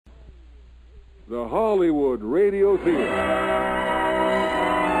the Hollywood Radio Theater.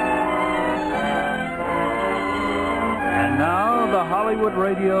 And now, the Hollywood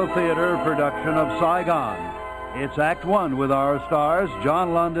Radio Theater production of Saigon. It's Act One with our stars,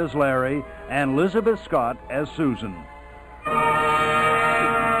 John Lund as Larry and Elizabeth Scott as Susan.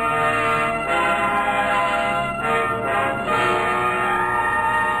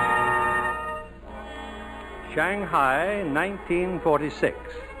 Shanghai, 1946.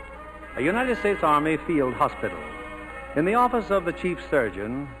 A United States Army field hospital. In the office of the chief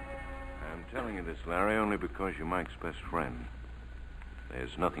surgeon... I'm telling you this, Larry, only because you're Mike's best friend.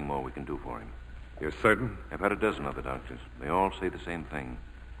 There's nothing more we can do for him. You're certain? I've had a dozen other doctors. They all say the same thing.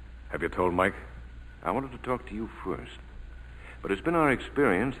 Have you told Mike? I wanted to talk to you first. But it's been our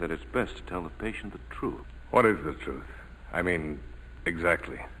experience that it's best to tell the patient the truth. What is the truth? I mean,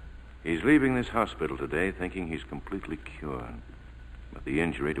 exactly. He's leaving this hospital today thinking he's completely cured. But the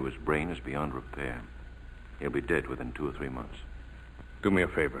injury to his brain is beyond repair. He'll be dead within 2 or 3 months. Do me a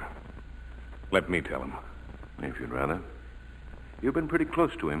favor. Let me tell him. If you'd rather. You've been pretty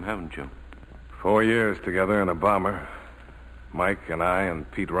close to him, haven't you? 4 years together in a bomber. Mike and I and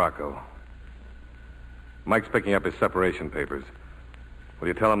Pete Rocco. Mike's picking up his separation papers. Will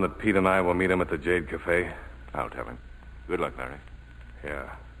you tell him that Pete and I will meet him at the Jade Cafe? I'll tell him. Good luck, Larry. Yeah.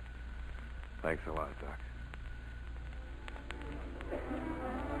 Thanks a lot, Doc.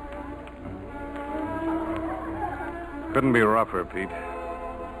 Couldn't be rougher, Pete.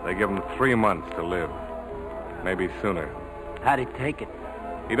 They give him 3 months to live. Maybe sooner. How'd he take it?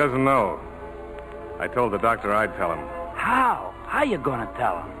 He doesn't know. I told the doctor I'd tell him. How? How you gonna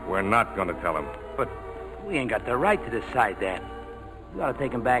tell him? We're not going to tell him. But we ain't got the right to decide that. We gotta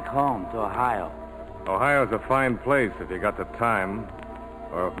take him back home to Ohio. Ohio's a fine place if you got the time.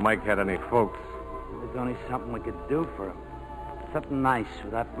 Or if Mike had any folks. There's only something we could do for him. Something nice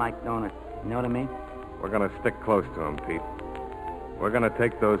without Mike knowing it. You know what I mean? We're going to stick close to him, Pete. We're going to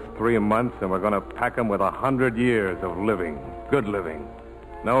take those 3 months and we're going to pack him with 100 years of living. Good living.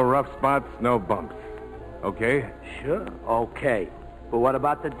 No rough spots, no bumps. Okay? Sure, okay. But what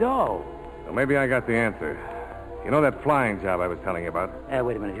about the dough? Well, maybe I got the answer. You know that flying job I was telling you about?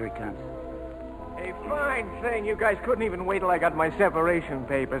 Wait a minute. Here he comes. A fine thing. You guys couldn't even wait till I got my separation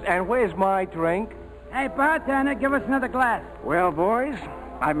papers. And where's my drink? Hey, bartender, give us another glass. Well, boys,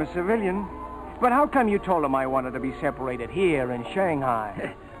 I'm a civilian. But how come you told him I wanted to be separated here in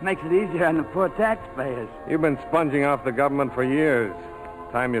Shanghai? Makes it easier on the poor taxpayers. You've been sponging off the government for years.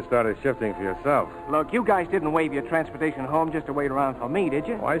 Time you started shifting for yourself. Look, you guys didn't waive your transportation home just to wait around for me, did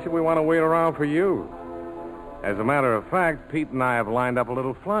you? Why should we want to wait around for you? As a matter of fact, Pete and I have lined up a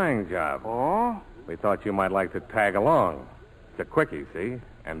little flying job. Oh? We thought you might like to tag along. It's a quickie, see?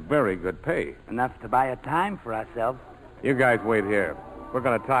 And very good pay. Enough to buy a time for ourselves. You guys wait here. We're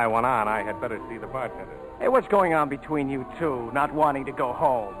going to tie one on. I had better see the bartender. Hey, what's going on between you two, not wanting to go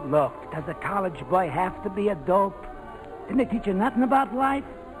home? Look, does a college boy have to be a dope? Didn't they teach you nothing about life?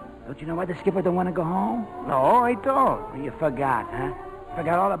 Don't you know why the skipper don't want to go home? No, I don't. Well, you forgot, huh?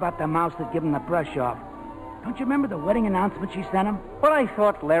 Forgot all about the mouse that gave him the brush off. Don't you remember the wedding announcement she sent him? But I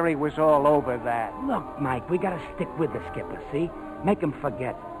thought Larry was all over that. Look, Mike, we gotta stick with the skipper, see? Make him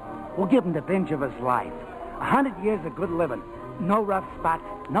forget. We'll give him the binge of his life. 100 years of good living. No rough spots,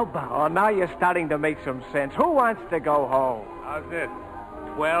 no bumps. Oh, now you're starting to make some sense. Who wants to go home? How's this?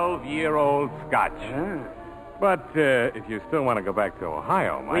 12-year-old Scotch. Yeah. But if you still want to go back to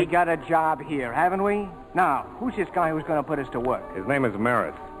Ohio, Mike... We got a job here, haven't we? Now, who's this guy who's going to put us to work? His name is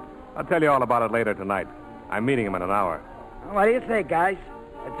Maris. I'll tell you all about it later tonight. I'm meeting him in an hour. What do you say, guys?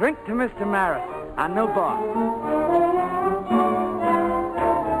 A drink to Mr. Maris. Our new boss.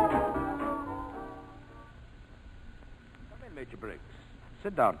 Come in, Major Briggs.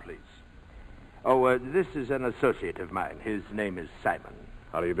 Sit down, please. Oh, this is an associate of mine. His name is Simon.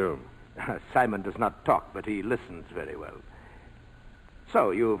 How do you do? Simon does not talk, but he listens very well.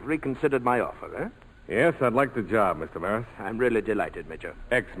 So, you've reconsidered my offer, eh? Yes, I'd like the job, Mr. Maris. I'm really delighted, Major.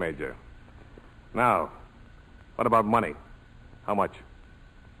 Ex-Major. Now, what about money? How much?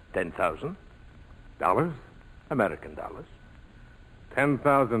 $10,000. Dollars? American dollars.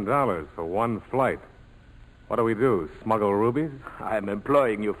 $10,000 for one flight. What do we do, smuggle rubies? I'm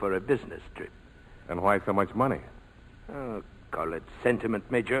employing you for a business trip. And why so much money? Call it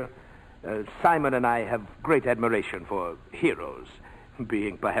sentiment, Major. Simon and I have great admiration for heroes,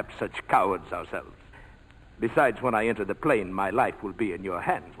 being perhaps such cowards ourselves. Besides, when I enter the plane, my life will be in your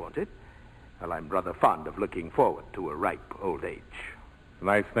hands, won't it? Well, I'm rather fond of looking forward to a ripe old age.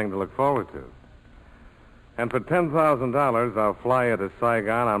 Nice thing to look forward to. And for $10,000, I'll fly you to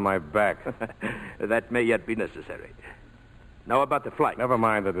Saigon on my back. That may yet be necessary. Now about the flight. Never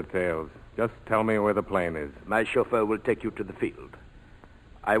mind the details. Just tell me where the plane is. My chauffeur will take you to the field.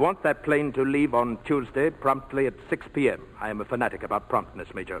 I want that plane to leave on Tuesday promptly at 6 p.m. I am a fanatic about promptness,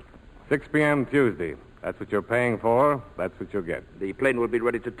 Major. 6 p.m. Tuesday. That's what you're paying for. That's what you'll get. The plane will be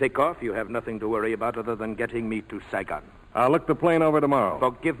ready to take off. You have nothing to worry about other than getting me to Saigon. I'll look the plane over tomorrow.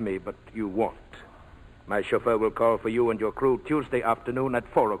 Forgive me, but you won't. My chauffeur will call for you and your crew Tuesday afternoon at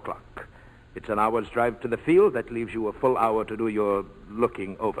 4 o'clock. It's an hour's drive to the field. That leaves you a full hour to do your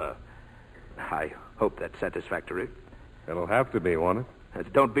looking over. I hope that's satisfactory. It'll have to be, won't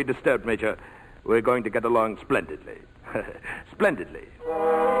it? Don't be disturbed, Major. We're going to get along splendidly. Splendidly.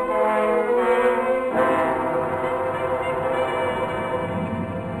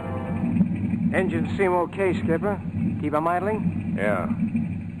 Engines seem okay, Skipper. Keep 'em idling? Yeah.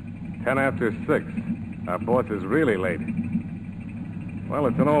 10 after 6. Our boss is really late. Well,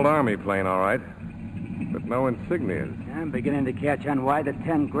 it's an old Army plane, all right. But no insignias. I'm beginning to catch on why the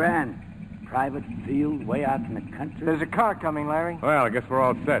 10 grand. Private field way out in the country. There's a car coming, Larry. Well, I guess we're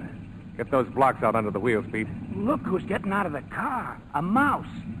all set. Get those blocks out under the wheels, Pete. Look who's getting out of the car. A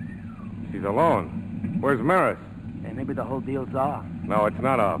mouse. She's alone. Where's Maris? Hey, maybe the whole deal's off. No, it's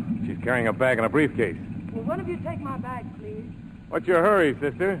not off. She's carrying a bag and a briefcase. Will one of you take my bag, please? What's your hurry,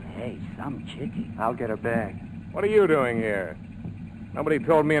 sister? Hey, some chickie. I'll get a bag. What are you doing here? Nobody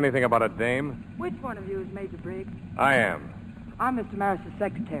told me anything about a dame. Which one of you is Major Briggs? I am. I'm Mr. Maris's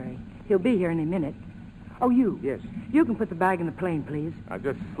secretary. He'll be here any minute. Oh, you. Yes. You can put the bag in the plane, please. Now,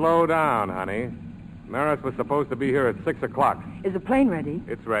 just slow down, honey. Maris was supposed to be here at 6 o'clock. Is the plane ready?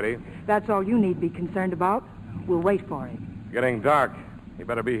 It's ready. That's all you need be concerned about. We'll wait for it. It's getting dark. You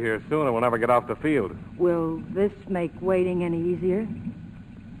better be here soon or we'll never get off the field. Will this make waiting any easier?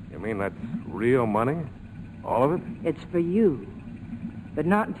 You mean that's real money? All of it? It's for you. But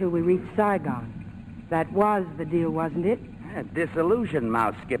not until we reach Saigon. That was the deal, wasn't it? Disillusion,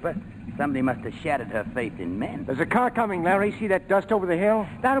 Mouse Skipper. Somebody must have shattered her faith in men. There's a car coming, Larry. See that dust over the hill?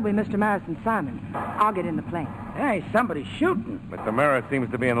 That'll be Mr. Maris and Simon. I'll get in the plane. Hey, somebody's shooting. Mr. Maris seems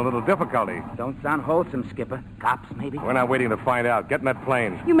to be in a little difficulty. Don't sound wholesome, Skipper. Cops, maybe? We're not waiting to find out. Get in that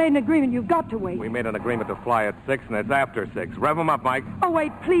plane. You made an agreement. You've got to wait. We made an agreement to fly at 6, and it's after 6. Rev them up, Mike. Oh,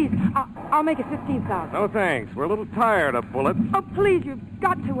 wait, please. I'll make it 15,000. No, thanks. We're a little tired of bullets. Oh, please, you've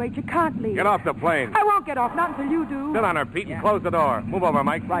got to wait. You can't leave. Get off the plane. I won't get off, not until you do. Sit on her, Pete, and close the door. Move over,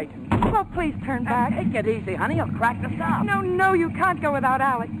 Mike. Right. Oh, please turn back. Take it easy, honey. You'll crack us up. No, you can't go without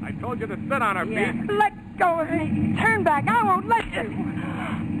Alex. I told you to sit on her, Yeah. Pete. Let go of me. Turn back. I won't let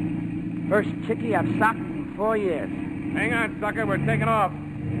you. First chickie I've socked in 4 years. Hang on, sucker. We're taking off.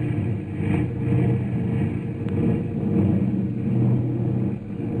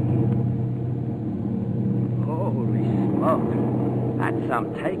 Holy smoke. That's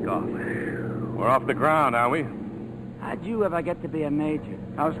some takeoff. We're off the ground, are we? How'd you ever get to be a major?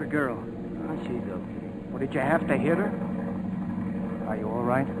 How's the girl? Oh, she's okay. Well, did you have to hit her? Are you all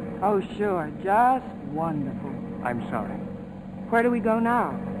right? Oh, sure. Just wonderful. I'm sorry. Where do we go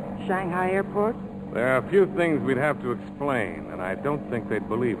now? Shanghai Airport? There are a few things we'd have to explain, and I don't think they'd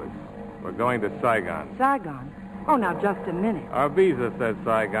believe us. We're going to Saigon. Saigon? Oh, now, just a minute. Our visa says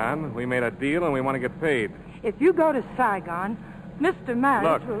Saigon. We made a deal, and we want to get paid. If you go to Saigon, Mr.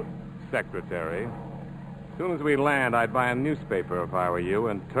 Maris Look, will... Secretary, as soon as we land, I'd buy a newspaper if I were you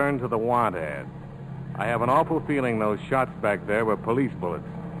and turn to the want ad. I have an awful feeling those shots back there were police bullets.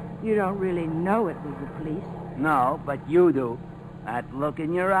 You don't really know it was the police. No, but you do. That look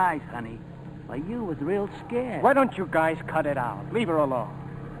in your eyes, honey. Why, you was real scared. Why don't you guys cut it out? Leave her alone.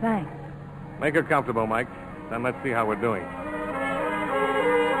 Thanks. Make her comfortable, Mike. Then let's see how we're doing.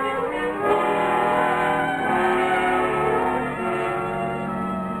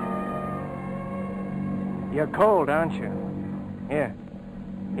 You're cold, aren't you? Here.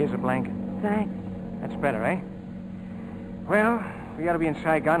 Here's a blanket. Thanks. That's better, eh? Well, we ought to be in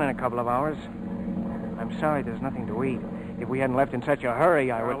Saigon in a couple of hours. I'm sorry there's nothing to eat. If we hadn't left in such a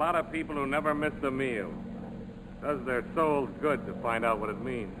hurry, I There are would... a lot of people who never miss a meal. Does their souls good to find out what it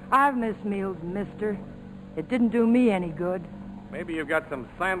means. I've missed meals, mister. It didn't do me any good. Maybe you've got some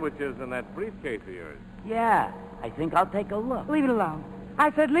sandwiches in that briefcase of yours. Yeah, I think I'll take a look. Leave it alone. I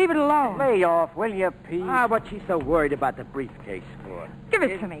said leave it alone. Lay off, will you, Pete? Ah, what's she so worried about the briefcase for? Give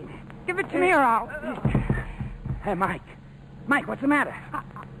it to me. Give it to me or I'll... Hey, Mike. Mike, what's the matter?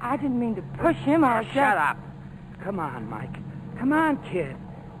 I didn't mean to push him. I was just... Shut up. Come on, Mike. Come on, kid.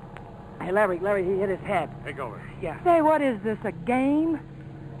 Hey, Larry, he hit his head. Take over. Yeah. Say, what is this, a game?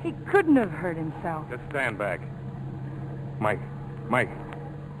 He couldn't have hurt himself. Just stand back. Mike,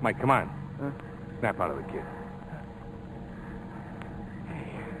 come on. Snap out of the kid.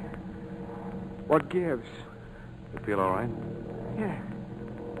 What gives? You feel all right? Yeah.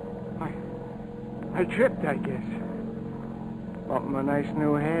 I tripped, I guess. Bumped my nice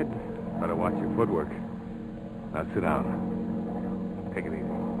new head. Better watch your footwork. Now sit down. Take it easy.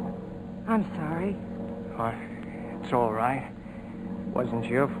 I'm sorry. Oh, it's all right. Wasn't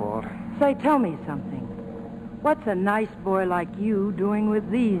your fault. Say, tell me something. What's a nice boy like you doing with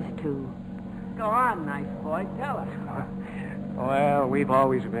these two? Go on, nice boy. Tell us. Well, we've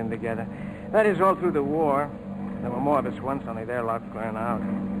always been together. That is, all through the war. There were more of us once, only their luck ran out.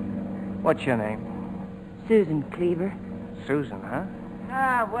 What's your name? Susan Cleaver. Susan, huh?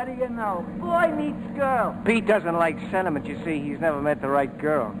 Ah, what do you know? Boy meets girl. Pete doesn't like sentiment, you see. He's never met the right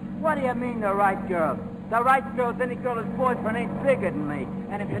girl. What do you mean, the right girl? The right girl's any girl whose boyfriend ain't bigger than me.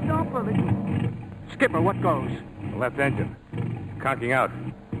 And if you don't believe... Skipper, what goes? The left engine. Conking out.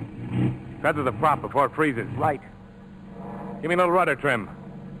 Feather the prop before it freezes. Right. Give me a little rudder trim.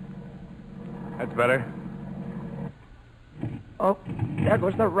 That's better. Oh, there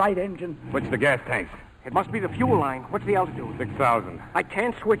goes the right engine. Switch the gas tanks. It must be the fuel line. What's the altitude? 6,000. I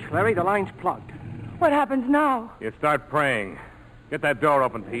can't switch, Larry. The line's plugged. What happens now? You start praying. Get that door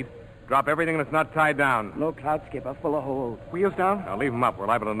open, Pete. Drop everything that's not tied down. Low cloud, Skipper, full of holes. Wheels down? Now leave them up. We're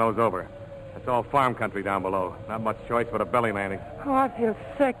liable to nose over. It's all farm country down below. Not much choice but a belly landing. Oh, I feel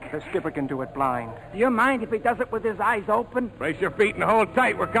sick. The skipper can do it blind. Do you mind if he does it with his eyes open? Brace your feet and hold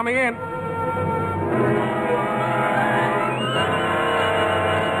tight. We're coming in.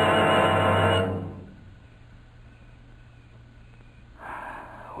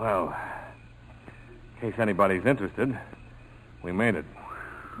 Well, in case anybody's interested, we made it.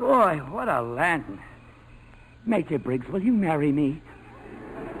 Boy, what a landing. Major Briggs, will you marry me?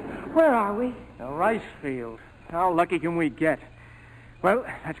 Where are we? A rice field. How lucky can we get? Well,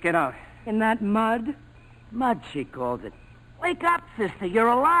 let's get out. In that mud? Mud, she calls it. Wake up, sister. You're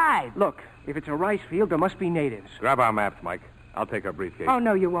alive. Look, if it's a rice field, there must be natives. Grab our maps, Mike. I'll take our briefcase. Oh,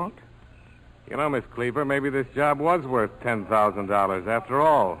 no, you won't. You know, Miss Cleaver, maybe this job was worth $10,000 after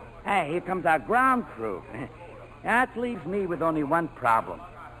all. Hey, here comes our ground crew. That leaves me with only one problem.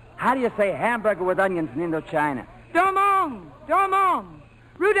 How do you say hamburger with onions in Indochina? Domon!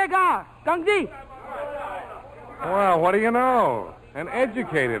 Rue de Gare! Gongdi! Well, what do you know? An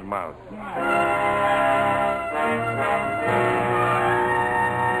educated mouse.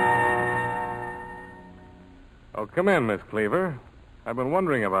 Oh, come in, Miss Cleaver. I've been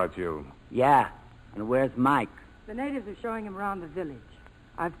wondering about you. Yeah, and where's Mike? The natives are showing him around the village.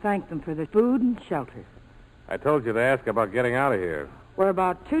 I've thanked them for the food and shelter. I told you to ask about getting out of here. We're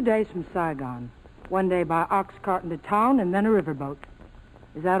about 2 days from Saigon. 1 day by ox cart into town and then a riverboat.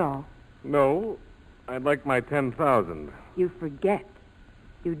 Is that all? No, I'd like my 10,000. You forget.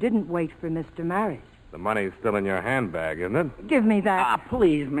 You didn't wait for Mr. Maris. The money's still in your handbag, isn't it? Give me that. Ah,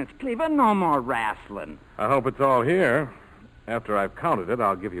 please, Miss Cleaver, no more wrestling. I hope it's all here. After I've counted it,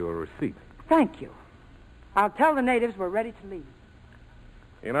 I'll give you a receipt. Thank you. I'll tell the natives we're ready to leave.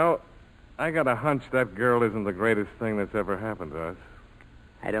 You know, I got a hunch that girl isn't the greatest thing that's ever happened to us.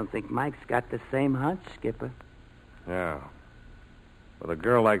 I don't think Mike's got the same hunch, Skipper. Yeah. With a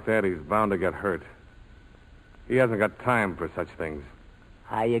girl like that, he's bound to get hurt. He hasn't got time for such things.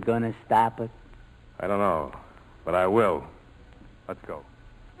 How you gonna stop it? I don't know, but I will. Let's go.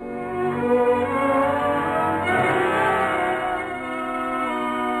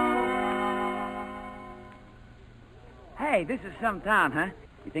 Hey, this is some town, huh?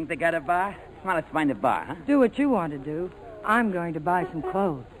 You think they got a bar? Come on, let's find a bar, huh? Do what you want to do. I'm going to buy some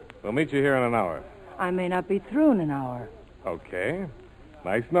clothes. We'll meet you here in an hour. I may not be through in an hour. Okay.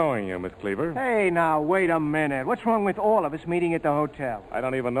 Nice knowing you, Miss Cleaver. Hey, now, wait a minute. What's wrong with all of us meeting at the hotel? I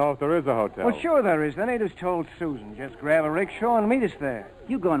don't even know if there is a hotel. Well, sure there is. The natives told Susan. Just grab a rickshaw and meet us there.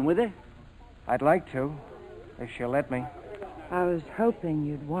 You going with her? I'd like to, if she'll let me. I was hoping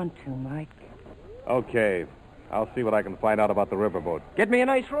you'd want to, Mike. Okay. I'll see what I can find out about the riverboat. Get me a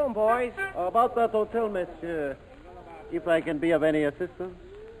nice room, boys. About that hotel, monsieur, if I can be of any assistance.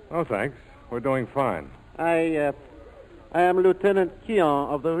 Oh, thanks. We're doing fine. I am Lieutenant Kian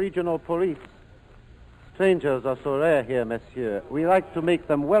of the regional police. Strangers are so rare here, monsieur. We like to make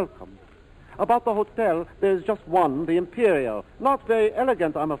them welcome. About the hotel, there's just one, the Imperial. Not very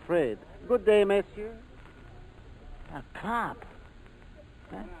elegant, I'm afraid. Good day, monsieur. A cop?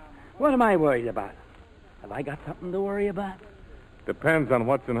 Huh? What am I worried about? Have I got something to worry about? Depends on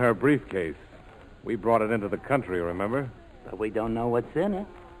what's in her briefcase. We brought it into the country, remember? But we don't know what's in it.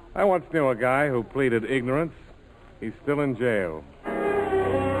 I once knew a guy who pleaded ignorance. He's still in jail.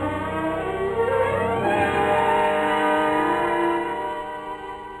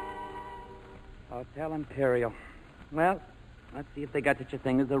 Hotel Imperial. Well, let's see if they got such a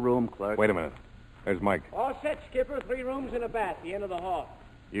thing as a room clerk. Wait a minute. There's Mike. All set, Skipper. 3 rooms and a bath, the end of the hall.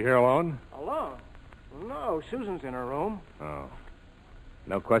 You here alone? Alone? No, Susan's in her room. Oh.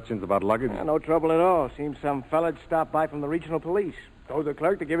 No questions about luggage? No trouble at all. Seems some fella'd stopped by from the regional police. Told the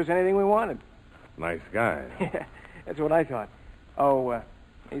clerk to give us anything we wanted. Nice guy. Yeah, that's what I thought. Oh,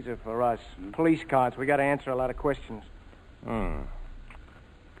 these are for us. Police cards. We got to answer a lot of questions. Hmm.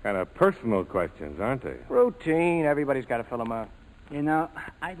 Kind of personal questions, aren't they? Routine. Everybody's got to fill them out. You know,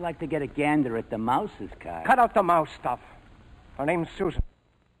 I'd like to get a gander at the mouse's card. Cut out the mouse stuff. Her name's Susan.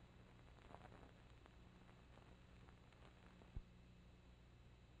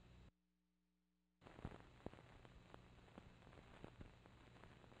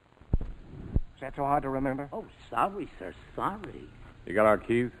 Is that so hard to remember? Oh, sorry, sir, sorry. You got our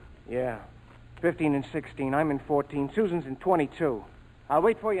keys? Yeah. 15 and 16. I'm in 14. Susan's in 22. I'll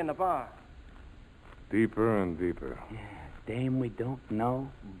wait for you in the bar. Deeper and deeper. Yeah, dame we don't know,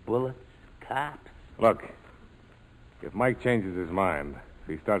 bullets, cops. Look, if Mike changes his mind, if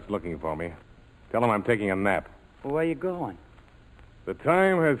he starts looking for me, tell him I'm taking a nap. Where you going? The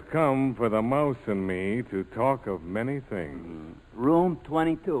time has come for the mouse and me to talk of many things. Room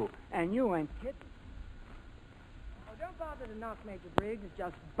 22. And you ain't kidding. Oh, don't bother to knock, Major Briggs.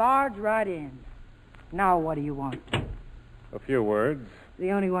 Just barge right in. Now what do you want? A few words.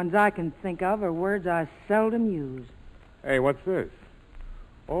 The only ones I can think of are words I seldom use. Hey, what's this?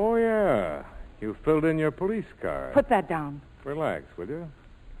 Oh, yeah. You filled in your police card. Put that down. Relax, will you?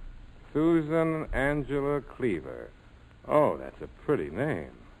 Susan Angela Cleaver. Oh, that's a pretty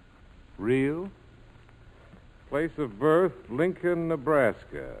name. Real? Place of birth, Lincoln,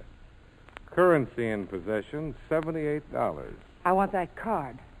 Nebraska. Currency in possession, $78. I want that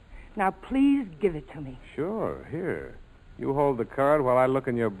card. Now, please give it to me. Sure, here. You hold the card while I look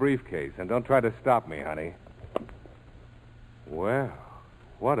in your briefcase, and don't try to stop me, honey. Well,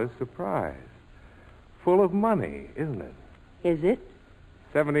 what a surprise. Full of money, isn't it? Is it?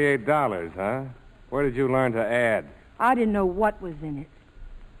 $78, huh? Where did you learn to add? I didn't know what was in it.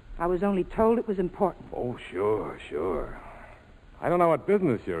 I was only told it was important. Oh, sure. I don't know what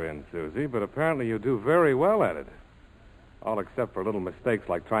business you're in, Susie, but apparently you do very well at it. All except for little mistakes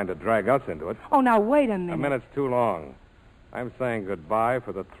like trying to drag us into it. Oh, now, wait a minute. A minute's too long. I'm saying goodbye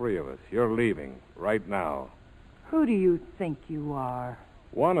for the 3 of us. You're leaving right now. Who do you think you are?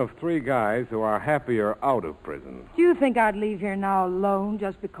 One of 3 guys who are happier out of prison. Do you think I'd leave here now alone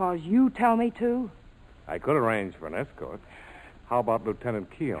just because you tell me to? I could arrange for an escort. How about Lieutenant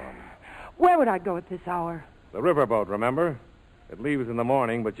Keon? Where would I go at this hour? The riverboat, remember? It leaves in the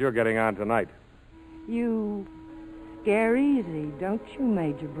morning, but you're getting on tonight. You scare easy, don't you,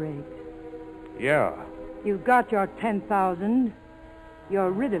 Major Briggs? Yeah. You've got your 10,000.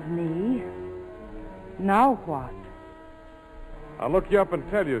 You're rid of me. Now what? I'll look you up and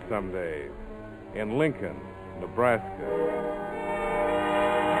tell you someday. In Lincoln, Nebraska.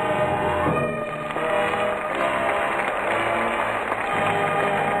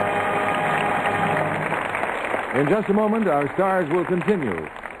 In just a moment, our stars will continue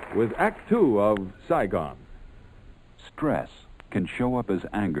with Act Two of Saigon. Stress can show up as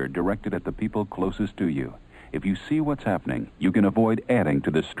anger directed at the people closest to you. If you see what's happening, you can avoid adding to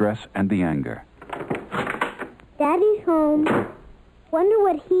the stress and the anger. Daddy's home. Wonder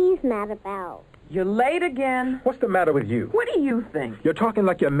what he's mad about. You're late again. What's the matter with you? What do you think? You're talking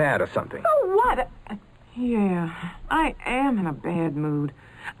like you're mad or something. Oh, what? Yeah, I am in a bad mood.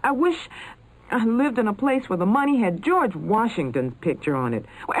 I wish I lived in a place where the money had George Washington's picture on it,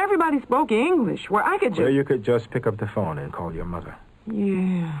 where everybody spoke English, where I could just... Where you could just pick up the phone and call your mother.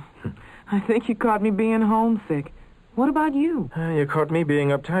 Yeah, I think you caught me being homesick. What about you? You caught me being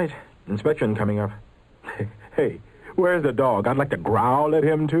uptight. Inspection coming up. Hey, where's the dog? I'd like to growl at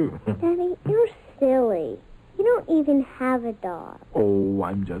him, too. Daddy, you're silly. You don't even have a dog. Oh,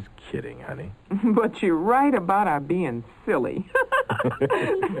 I'm just kidding, honey. But you're right about our being silly.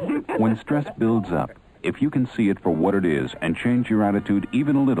 When stress builds up, if you can see it for what it is and change your attitude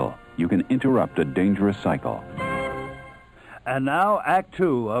even a little, you can interrupt a dangerous cycle. And now, Act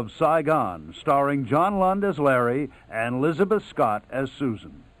Two of Saigon, starring John Lund as Larry and Elizabeth Scott as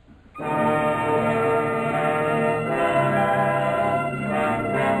Susan.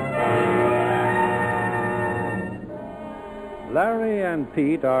 Larry and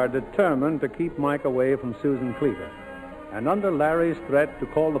Pete are determined to keep Mike away from Susan Cleaver. And under Larry's threat to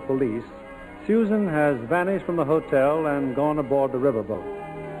call the police, Susan has vanished from the hotel and gone aboard the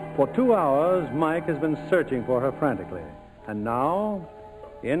riverboat. For 2 hours, Mike has been searching for her frantically. And now,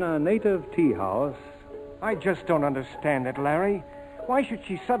 in a native tea house... I just don't understand it, Larry. Why should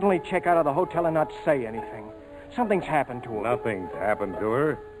she suddenly check out of the hotel and not say anything? Something's happened to her. Nothing's happened to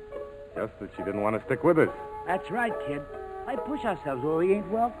her. Just that she didn't want to stick with us. That's right, kid. Why push ourselves where we ain't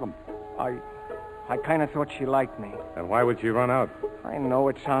welcome? I kind of thought she liked me. And why would she run out? I know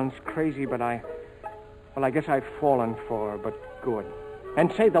it sounds crazy, but I guess I've fallen for her, but good.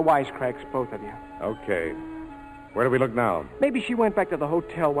 And say the wisecracks, both of you. Okay. Where do we look now? Maybe she went back to the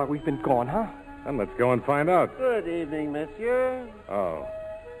hotel while we've been gone, huh? Then let's go and find out. Good evening, monsieur. Oh.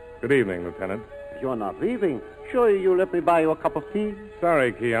 Good evening, Lieutenant. You're not leaving. Sure you let me buy you a cup of tea?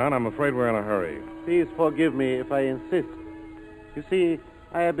 Sorry, Keon. I'm afraid we're in a hurry. Please forgive me if I insist. You see,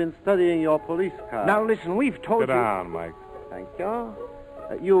 I have been studying your police card. Now, listen, we've told Sit you... down, Mike. Thank you.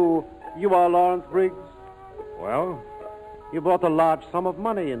 You are Lawrence Briggs? Well? You brought a large sum of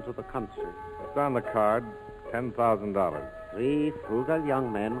money into the country. It's on the card. $10,000. 3 frugal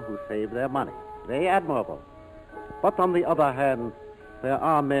young men who save their money. Very admirable. But on the other hand, there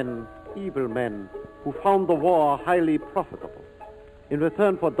are men, evil men, who found the war highly profitable. In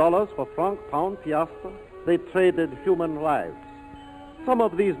return for dollars, for franc, pound, piastre, they traded human lives. Some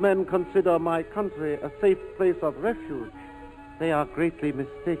of these men consider my country a safe place of refuge. They are greatly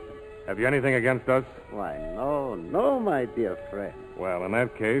mistaken. Have you anything against us? Why, no, my dear friend. Well, in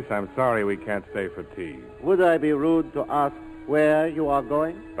that case, I'm sorry we can't stay for tea. Would I be rude to ask where you are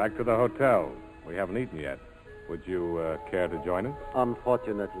going? Back to the hotel. We haven't eaten yet. Would you care to join us?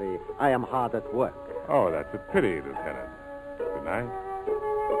 Unfortunately, I am hard at work. Oh, that's a pity, Lieutenant. Good night.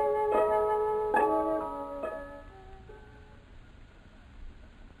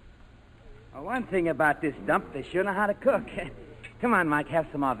 Well, one thing about this dump, they sure know how to cook. Come on, Mike, have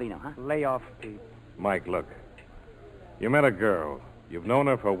some more vino, huh? Lay off, Pete. Mike, look. You met a girl. You've known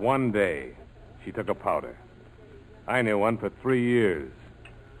her for 1 day. She took a powder. I knew one for 3 years.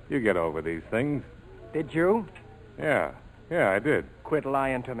 You get over these things. Did you? Yeah, I did. Quit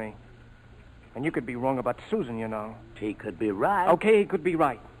lying to me. And you could be wrong about Susan, you know. She could be right. Okay, he could be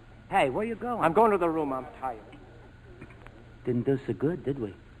right. Hey, where you going? I'm going to the room. I'm tired. Didn't do so good, did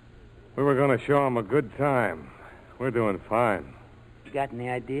we? We were going to show him a good time. We're doing fine. You got any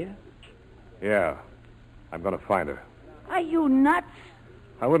idea? Yeah. I'm going to find her. Are you nuts?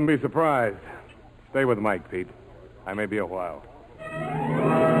 I wouldn't be surprised. Stay with Mike, Pete. I may be a while.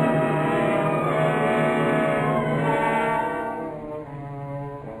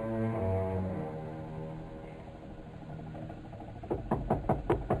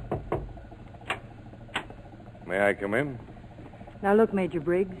 May I come in? Now, look, Major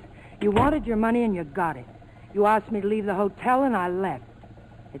Briggs. You wanted your money and you got it. You asked me to leave the hotel and I left.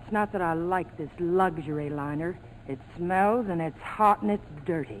 It's not that I like this luxury liner. It smells and it's hot and it's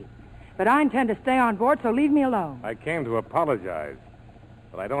dirty. But I intend to stay on board, so leave me alone. I came to apologize.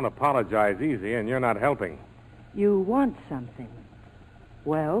 But I don't apologize easy, and you're not helping. You want something.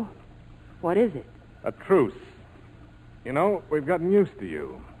 Well, what is it? A truce. You know, we've gotten used to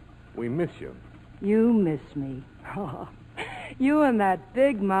you. We miss you. You miss me. Oh, you and that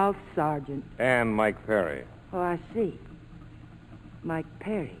big-mouthed sergeant. And Mike Perry. Oh, I see. Mike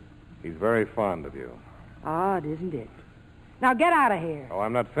Perry. He's very fond of you. Odd, isn't it? Now get out of here. Oh,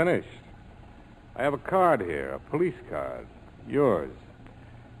 I'm not finished. I have a card here, a police card. Yours.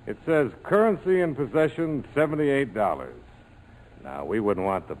 It says currency in possession, $78. Now, we wouldn't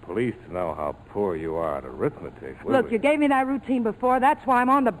want the police to know how poor you are at arithmetic, would Look, we? you gave me that routine before. That's why I'm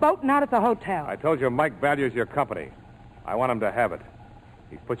on the boat, not at the hotel. I told you Mike values your company. I want him to have it.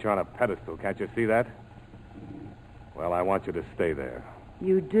 He's put you on a pedestal. Can't you see that? Well, I want you to stay there.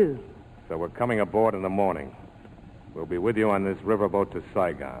 You do? So we're coming aboard in the morning. We'll be with you on this riverboat to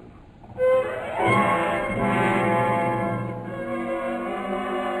Saigon.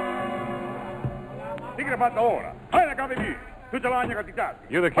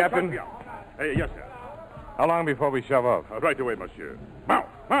 You the captain? Yes, sir. How long before we shove off? Right away, monsieur. Now,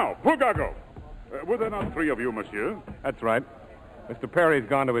 Fugago. Were there not 3 of you, monsieur? That's right. Mr. Perry's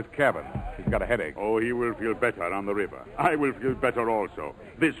gone to his cabin. He's got a headache. Oh, he will feel better on the river. I will feel better also.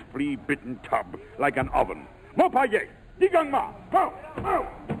 This flea-bitten tub, like an oven. Mopaye! Digangma!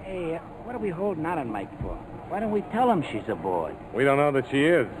 Hey, what are we holding out on Mike for? Why don't we tell him she's aboard? We don't know that she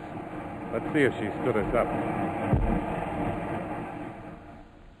is. Let's see if she stood us up.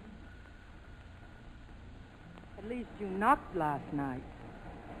 At least you knocked last night.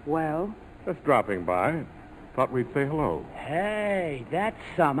 Well? Just dropping by. Thought we'd say hello. Hey, that's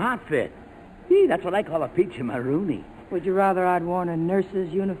some outfit. Gee, that's what I call a peachy maroony. Would you rather I'd worn a nurse's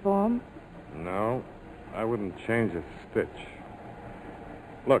uniform? No, I wouldn't change a stitch.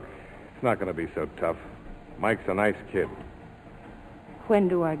 Look, it's not going to be so tough. Mike's a nice kid. When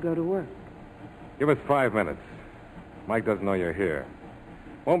do I go to work? Give us 5 minutes. Mike doesn't know you're here.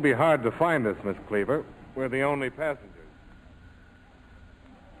 Won't be hard to find us, Miss Cleaver. We're the only passengers.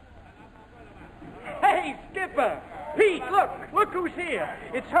 who's here?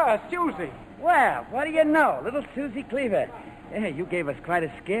 It's her, Susie. Well, what do you know? Little Susie Cleaver. Yeah, you gave us quite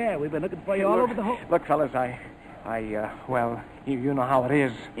a scare. We've been looking for you all over the whole... Look, fellas, well, you know how it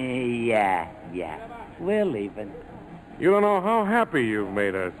is. Yeah. We're leaving. You don't know how happy you've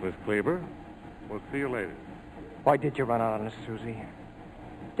made us, Miss Cleaver. We'll see you later. Why did you run out on us, Susie?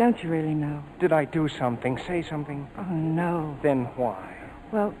 Don't you really know? Did I do something, say something? Oh, no. Then why?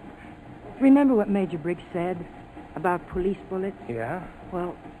 Well, remember what Major Briggs said about police bullets? Yeah?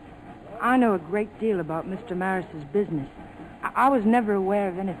 Well, I know a great deal about Mr. Maris's business. I was never aware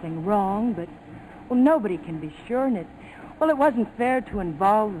of anything wrong, but, well, nobody can be sure, and it wasn't fair to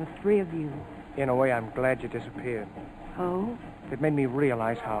involve the three of you. In a way, I'm glad you disappeared. Oh? It made me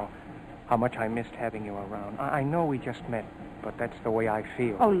realize how much I missed having you around. I know we just met, but that's the way I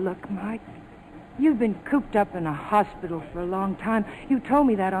feel. Oh, look, Mike. You've been cooped up in a hospital for a long time. You told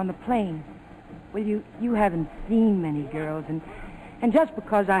me that on the plane. Well, you haven't seen many girls, and just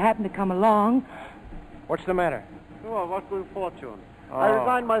because I happened to come along... What's the matter? Oh, what good fortune. Oh. I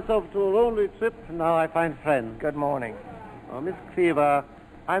resigned myself to a lonely trip, and now I find friends. Good morning. Oh, Miss Cleaver,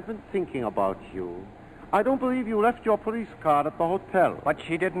 I've been thinking about you. I don't believe you left your police card at the hotel. But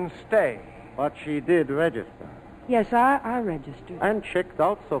she didn't stay. But she did register. Yes, I registered. And checked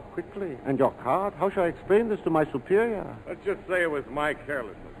out so quickly. And your card? How shall I explain this to my superior? Let's just say it was my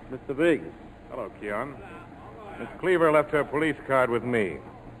carelessness. Mr. Briggs. Hello, Keon. Miss Cleaver left her police card with me.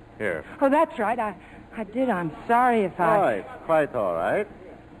 Here. Oh, that's right. I did. I'm sorry if I... All right. Quite all right.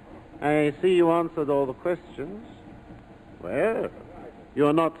 I see you answered all the questions. Well,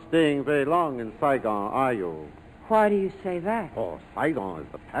 you're not staying very long in Saigon, are you? Why do you say that? Oh, Saigon is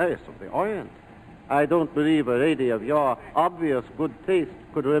the Paris of the Orient. I don't believe a lady of your obvious good taste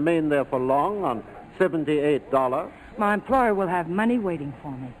could remain there for long on $78. My employer will have money waiting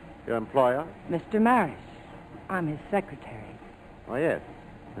for me. Your employer? Mr. Maris. I'm his secretary. Oh, yes.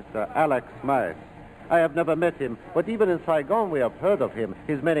 Mr. Alex Maris. I have never met him, but even in Saigon we have heard of him,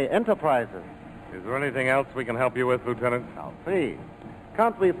 his many enterprises. Is there anything else we can help you with, Lieutenant? Now, please,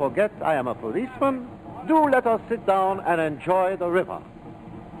 can't we forget I am a policeman? Do let us sit down and enjoy the river.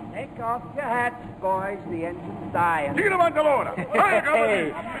 Take off your hats, boys. The engine's dying. Hey,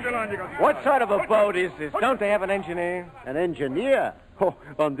 what sort of a boat is this? Don't they have an engineer? An engineer? Oh,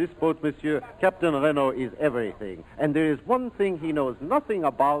 on this boat, monsieur, Captain Renault is everything. And there is one thing he knows nothing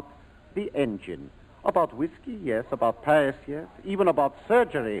about, the engine. About whiskey, yes. About Paris, yes. Even about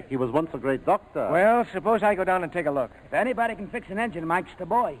surgery. He was once a great doctor. Well, suppose I go down and take a look. If anybody can fix an engine, Mike's the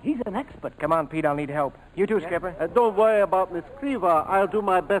boy. He's an expert. Come on, Pete, I'll need help. You too, Skipper. Don't worry about Miss Cleaver. I'll do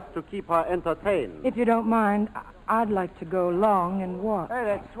my best to keep her entertained. If you don't mind, I'd like to go along and watch. Hey,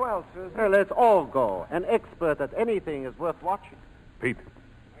 that's swell, Susan. Well, let's all go. An expert at anything is worth watching. Pete,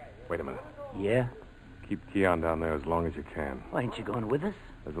 wait a minute. Yeah? Keep Keon down there as long as you can. Why ain't you going with us?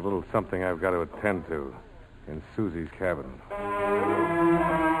 There's a little something I've got to attend to in Susie's cabin.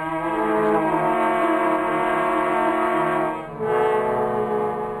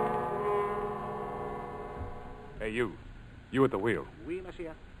 Hey, you. You at the wheel. Oui,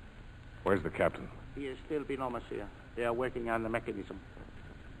 monsieur. Where's the captain? He is still below, monsieur. They are working on the mechanism.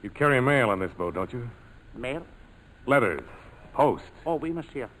 You carry mail on this boat, don't you? Mail? Letters. Post. Oh, oui,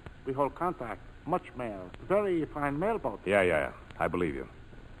 monsieur. We hold contact. Much mail. Very fine mailboat. Yeah. I believe you.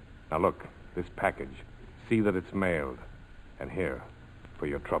 Now, look. This package. See that it's mailed. And here, for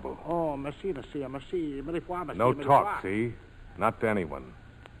your trouble. Oh, merci, monsieur. Merci. Mille fois, monsieur. No mille talk, fois. see? Not to anyone.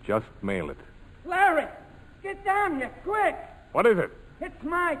 Just mail it. Larry, get down here, quick. What is it? It's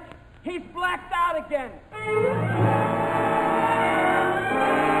Mike. He's blacked out again.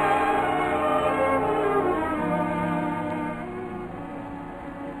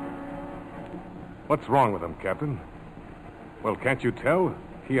 What's wrong with him, Captain? Well, can't you tell?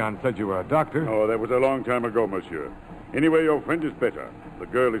 Keon said you were a doctor. Oh, that was a long time ago, monsieur. Anyway, your friend is better. The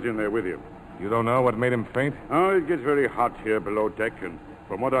girl is in there with him. You don't know what made him faint? Oh, it gets very hot here below deck, and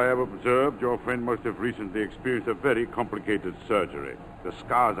from what I have observed, your friend must have recently experienced a very complicated surgery. The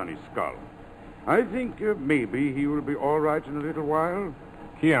scars on his skull. I think maybe he will be all right in a little while.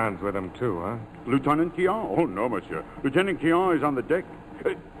 Keon's with him, too, huh? Lieutenant Keon? Oh, no, monsieur. Lieutenant Keon is on the deck.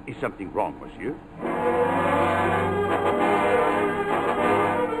 Is something wrong, monsieur?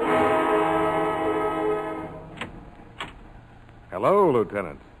 Hello,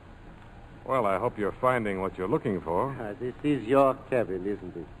 Lieutenant. Well, I hope you're finding what you're looking for. This is your cabin,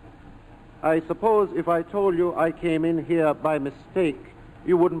 isn't it? I suppose if I told you I came in here by mistake,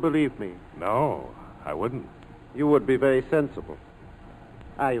 you wouldn't believe me. No, I wouldn't. You would be very sensible.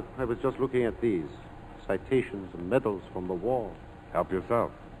 I was just looking at these citations and medals from the wall. Help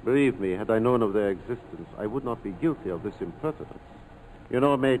yourself. Believe me, had I known of their existence, I would not be guilty of this impertinence. You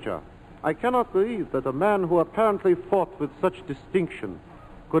know, Major, I cannot believe that a man who apparently fought with such distinction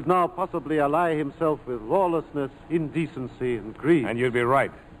could now possibly ally himself with lawlessness, indecency, and greed. And you'd be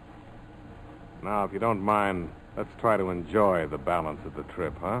right. Now, if you don't mind, let's try to enjoy the balance of the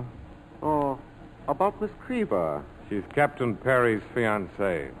trip, huh? Oh, about Miss Cleaver. She's Captain Perry's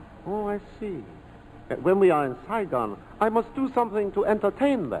fiancée. Oh, I see. When we are in Saigon, I must do something to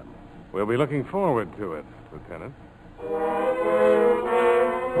entertain them. We'll be looking forward to it, Lieutenant.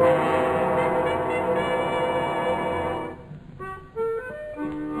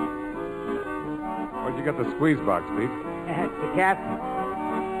 Where'd you get the squeeze box, Pete? The captain.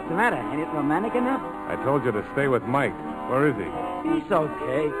 What's the matter? Ain't it romantic enough? I told you to stay with Mike. Where is he? He's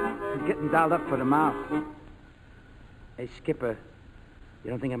okay. He's getting dialed up for tomorrow. Hey, Skipper, you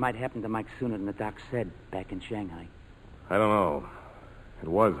don't think it might happen to Mike sooner than the doc said back in Shanghai? I don't know. It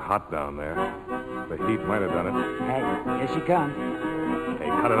was hot down there. The heat might have done it. Hey, here she comes. Hey,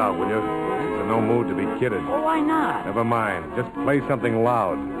 cut it out, will you? She's in no mood to be kidded. Oh, why not? Never mind. Just play something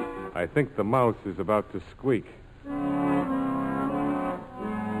loud. I think the mouse is about to squeak.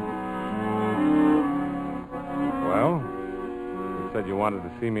 Well, you said you wanted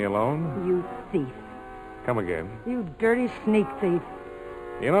to see me alone? You thief. Come again. You dirty sneak thief.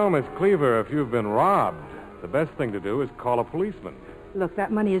 You know, Miss Cleaver, if you've been robbed, the best thing to do is call a policeman. Look,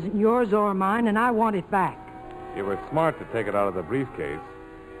 that money isn't yours or mine, and I want it back. You were smart to take it out of the briefcase,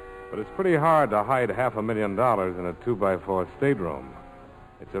 but it's pretty hard to hide $500,000 in a 2x4 stateroom.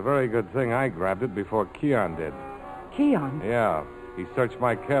 It's a very good thing I grabbed it before Keon did. Keon? Yeah, he searched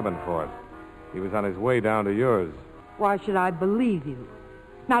my cabin for it. He was on his way down to yours. Why should I believe you?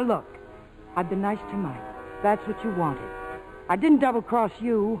 Now, look, I've been nice to Mike. That's what you wanted. I didn't double-cross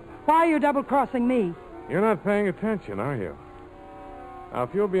you. Why are you double-crossing me? You're not paying attention, are you? Now,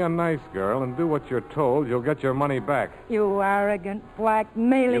 if you'll be a nice girl and do what you're told, you'll get your money back. You arrogant,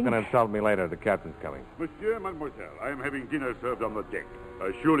 blackmailing... You can insult me later. The captain's coming. Monsieur, mademoiselle, I am having dinner served on the deck.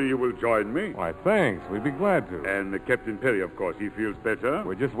 Surely you will join me? Why, thanks. We'd be glad to. And Captain Perry, of course, he feels better.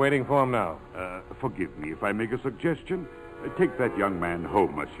 We're just waiting for him now. Forgive me if I make a suggestion. Take that young man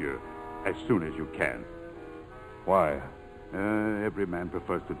home, monsieur, as soon as you can. Why? Every man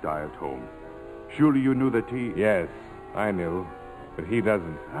prefers to die at home. Surely you knew that he... Yes, I knew. But he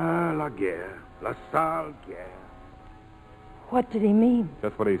doesn't. Ah, la guerre. La sale guerre. What did he mean?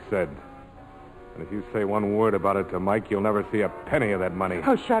 That's what he said. And if you say one word about it to Mike, you'll never see a penny of that money.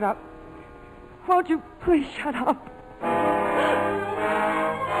 Oh, shut up. Won't you please shut up?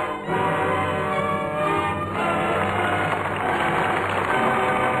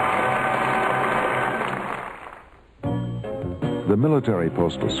 The Military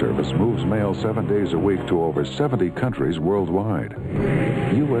Postal Service moves mail 7 days a week to over 70 countries worldwide.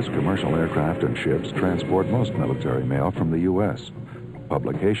 U.S. commercial aircraft and ships transport most military mail from the U.S.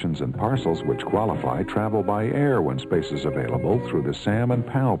 Publications and parcels which qualify travel by air when space is available through the SAM and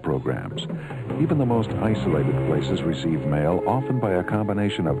PAL programs. Even the most isolated places receive mail, often by a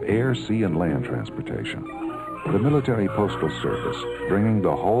combination of air, sea, and land transportation. The Military Postal Service, bringing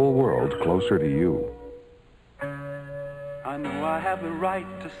the whole world closer to you. I know I have the right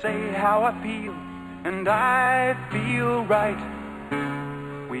to say how I feel, and I feel right.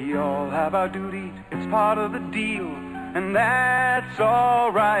 We all have our duties, it's part of the deal, and that's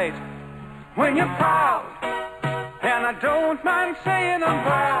all right. When you're proud, and I don't mind saying I'm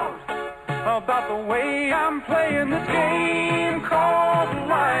proud about the way I'm playing this game called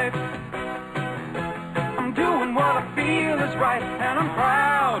life. I'm doing what I feel is right, and I'm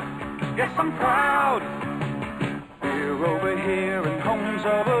proud, yes, I'm proud. We're over here and home's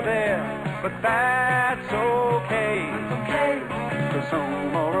over there, but that's okay. It's okay, 'cause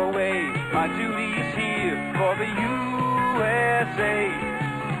home or away, my duty is here for the USA.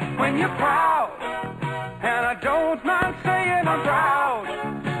 When you're proud, and I don't mind saying I'm proud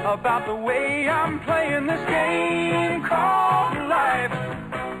about the way I'm playing this game called life.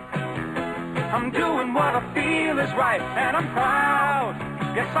 I'm doing what I feel is right, and I'm proud.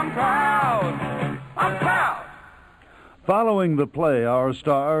 Yes, I'm proud. I'm proud. Following the play, our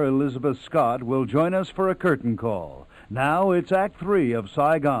star, Elizabeth Scott, will join us for a curtain call. Now it's Act 3 of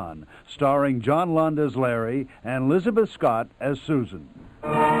Saigon, starring John Lund as Larry and Elizabeth Scott as Susan.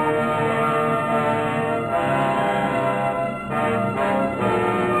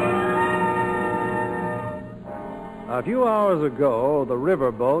 A few hours ago, the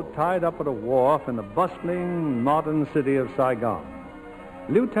riverboat tied up at a wharf in the bustling, modern city of Saigon.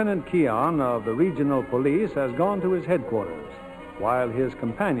 Lieutenant Keon of the regional police has gone to his headquarters, while his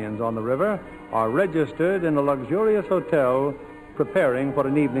companions on the river are registered in a luxurious hotel preparing for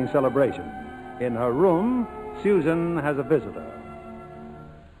an evening celebration. In her room, Susan has a visitor.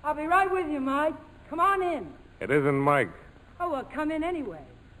 I'll be right with you, Mike. Come on in. It isn't Mike. Oh, well, come in anyway.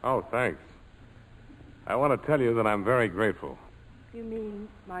 Oh, thanks. I want to tell you that I'm very grateful. You mean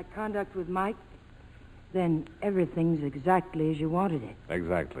my conduct with Mike? Then everything's exactly as you wanted it.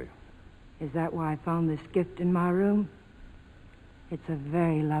 Exactly. Is that why I found this gift in my room? It's a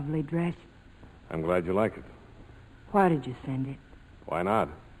very lovely dress. I'm glad you like it. Why did you send it? Why not?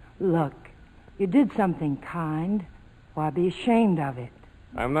 Look, you did something kind. Why be ashamed of it?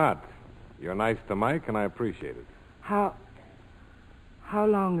 I'm not. You're nice to Mike, and I appreciate it. How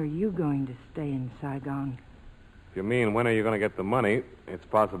long are you going to stay in Saigon? If you mean when are you going to get the money, it's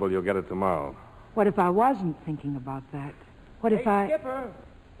possible you'll get it tomorrow. What if I wasn't thinking about that? What if I... Skipper,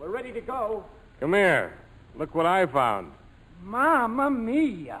 we're ready to go. Come here. Look what I found. Mamma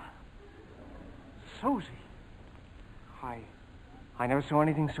mia. Susie. I never saw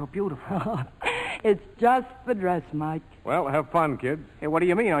anything so beautiful. It's just the dress, Mike. Well, have fun, kids. Hey, what do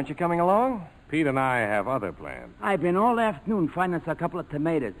you mean? Aren't you coming along? Pete and I have other plans. I've been all afternoon finding us a couple of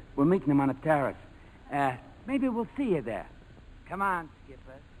tomatoes. We're meeting them on a terrace. Maybe we'll see you there. Come on,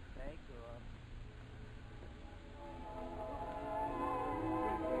 Skipper. Take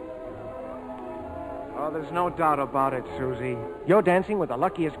off. Oh, there's no doubt about it, Susie. You're dancing with the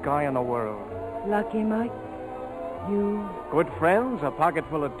luckiest guy in the world. Lucky, Mike? You... Good friends, a pocket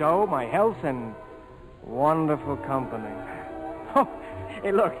full of dough, my health, and wonderful company. Oh,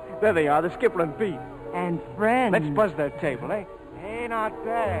 hey, look, there they are, the skipper and Pete. And friends. Let's buzz their table, eh? Hey, not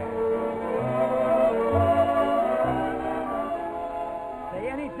bad. Say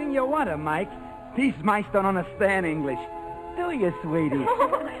anything you want to, Mike. These mice don't understand English. Do you, sweetie?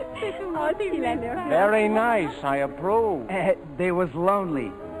 Very nice, I approve. They was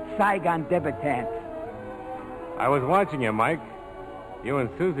lonely. Saigon debutantes. I was watching you, Mike. You and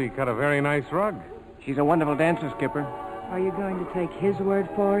Susie cut a very nice rug. She's a wonderful dancer, Skipper. Are you going to take his word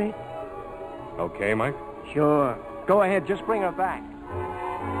for it? Okay, Mike? Sure. Go ahead, just bring her back.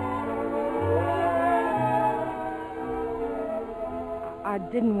 I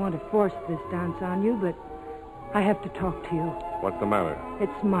didn't want to force this dance on you, but I have to talk to you. What's the matter?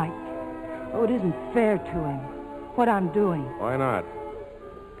 It's Mike. Oh, it isn't fair to him. What I'm doing. Why not?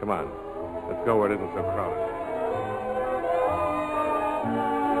 Come on. Let's go where it isn't so crowded.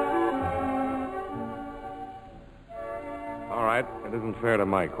 All right. It isn't fair to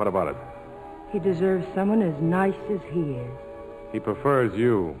Mike. What about it? He deserves someone as nice as he is. He prefers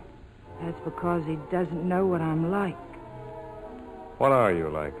you. That's because he doesn't know what I'm like. What are you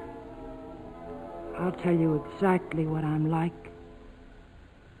like? I'll tell you exactly what I'm like.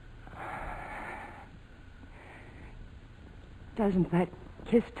 Doesn't that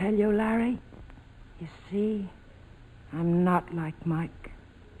kiss tell you, Larry? You see, I'm not like Mike.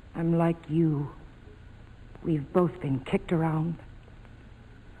 I'm like you. We've both been kicked around.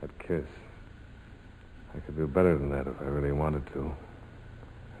 That kiss. I could do better than that if I really wanted to.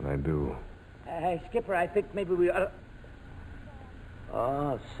 And I do. Hey, Skipper, I think maybe we ought to...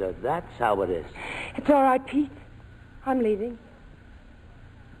 Oh, so that's how it is. It's all right, Pete. I'm leaving.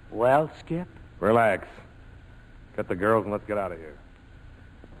 Well, Skip? Relax. Get the girls and let's get out of here.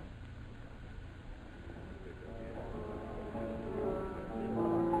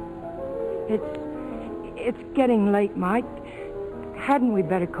 It's getting late, Mike. Hadn't we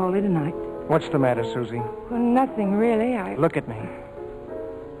better call it a night? What's the matter, Susie? Well, nothing really. Look at me.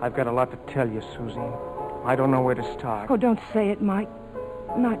 I've got a lot to tell you, Susie. I don't know where to start. Oh, don't say it, Mike.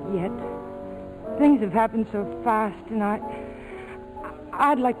 Not yet. Things have happened so fast, and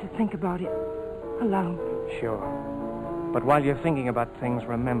I'd like to think about it alone. Sure. But while you're thinking about things,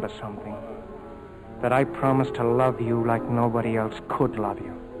 remember something. That I promised to love you like nobody else could love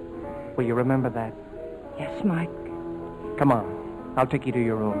you. Will you remember that? Yes, Mike. Come on. I'll take you to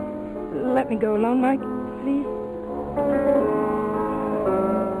your room. Let me go alone, Mike, please.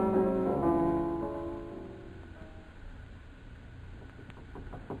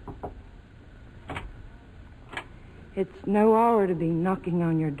 It's no hour to be knocking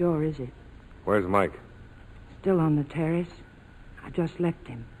on your door, is it? Where's Mike? Still on the terrace. I just left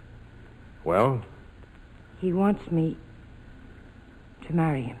him. Well? He wants me to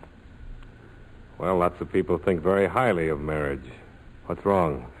marry him. Well, lots of people think very highly of marriage. What's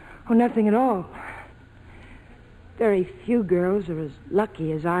wrong? Oh, nothing at all. Very few girls are as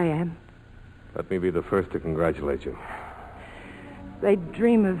lucky as I am. Let me be the first to congratulate you. They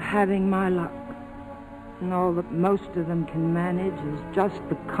dream of having my luck. And all that most of them can manage is just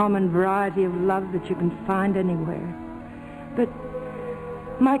the common variety of love that you can find anywhere. But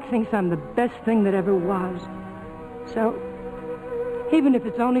Mike thinks I'm the best thing that ever was. So Even if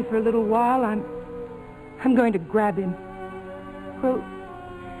it's only for a little while, I'm going to grab him.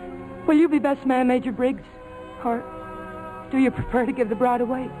 Will you be best man, Major Briggs? Or do you prefer to give the bride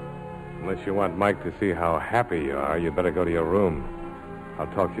away? Unless you want Mike to see how happy you are, you better go to your room. I'll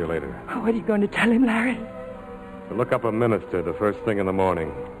talk to you later. Oh, what are you going to tell him, Larry? To look up a minister the first thing in the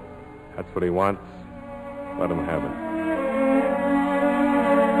morning. That's what he wants. Let him have it.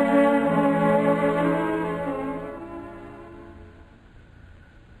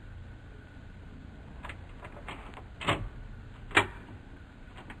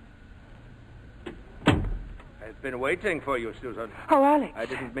 I've been waiting for you, Susan. Oh, Alex. I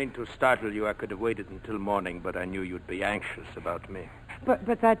didn't mean to startle you. I could have waited until morning, but I knew you'd be anxious about me.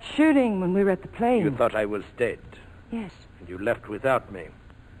 But that shooting when we were at the plane... You thought I was dead. Yes. And you left without me.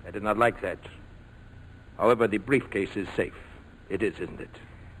 I did not like that. However, the briefcase is safe. It is, isn't it?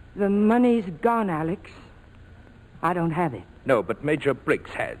 The money's gone, Alex. I don't have it. No, but Major Briggs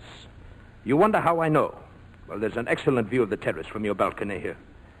has. You wonder how I know? Well, there's an excellent view of the terrace from your balcony here.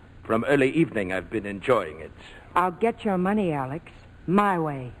 From early evening, I've been enjoying it. I'll get your money, Alex. My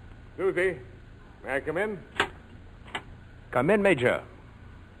way. Susie, may I come in? Come in, Major.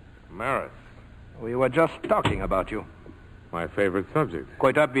 Maris. We were just talking about you. My favorite subject.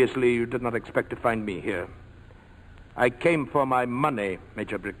 Quite obviously, you did not expect to find me here. I came for my money,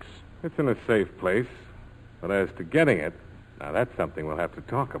 Major Briggs. It's in a safe place. But as to getting it, now that's something we'll have to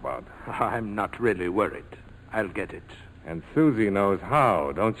talk about. I'm not really worried. I'll get it. And Susie knows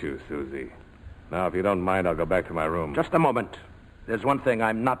how, don't you, Susie? Now, if you don't mind, I'll go back to my room. Just a moment. There's one thing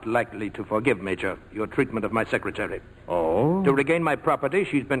I'm not likely to forgive, Major. Your treatment of my secretary. Oh? To regain my property,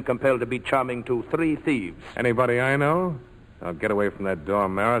 she's been compelled to be charming to 3 thieves. Anybody I know? Now get away from that door,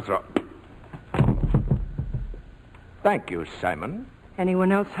 Maris, or... Thank you, Simon.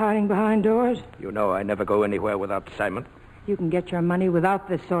 Anyone else hiding behind doors? You know I never go anywhere without Simon. You can get your money without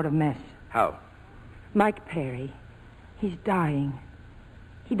this sort of mess. How? Mike Perry. He's dying.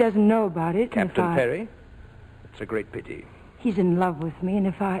 He doesn't know about it. Captain Perry? It's a great pity. He's in love with me, and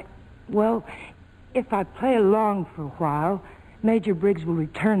if I play along for a while, Major Briggs will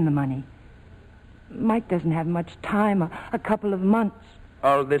return the money. Mike doesn't have much time, a couple of months.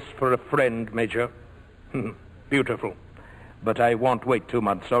 All this for a friend, Major. Beautiful. But I won't wait 2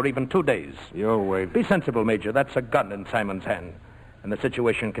 months or even 2 days. You'll wait. Be sensible, Major. That's a gun in Simon's hand. And the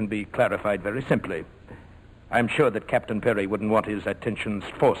situation can be clarified very simply. I'm sure that Captain Perry wouldn't want his attentions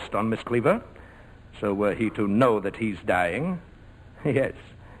forced on Miss Cleaver. So were he to know that he's dying, yes.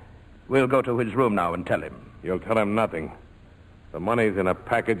 We'll go to his room now and tell him. You'll tell him nothing. The money's in a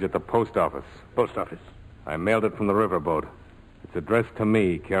package at the post office. Post office? I mailed it from the riverboat. It's addressed to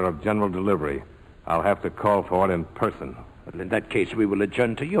me, care of General Delivery. I'll have to call for it in person. Well, in that case, we will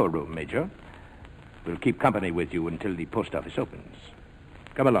adjourn to your room, Major. We'll keep company with you until the post office opens.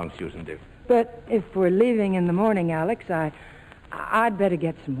 Come along, Susan, dear. But if we're leaving in the morning, Alex, I'd better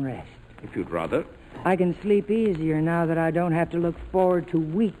get some rest. If you'd rather. I can sleep easier now that I don't have to look forward to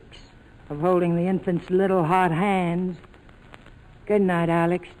weeks of holding the infant's little hot hands. Good night,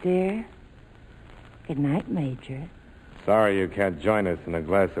 Alex, dear. Good night, Major. Sorry you can't join us in a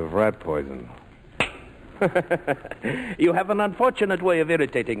glass of rat poison. You have an unfortunate way of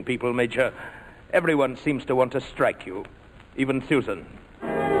irritating people, Major. Everyone seems to want to strike you. Even Susan.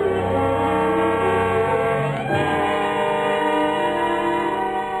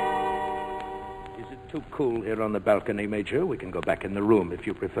 Is it too cool here on the balcony, Major? We can go back in the room if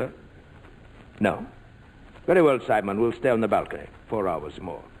you prefer. No? Very well, Simon. We'll stay on the balcony 4 hours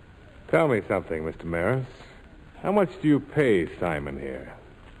more. Tell me something, Mr. Maris. How much do you pay Simon here?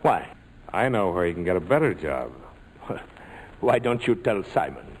 Why? I know where he can get a better job. Why don't you tell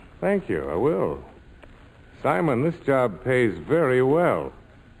Simon? Thank you, I will. Simon, this job pays very well.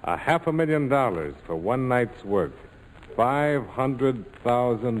 $500,000 for 1 night's work.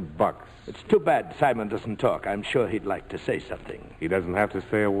 $500,000. It's too bad Simon doesn't talk. I'm sure he'd like to say something. He doesn't have to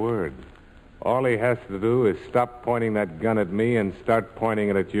say a word. All he has to do is stop pointing that gun at me and start pointing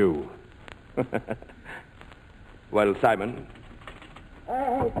it at you. Well, Simon...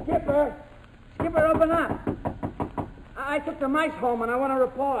 Hey, Skipper! Skipper, open up! I took the mice home and I want to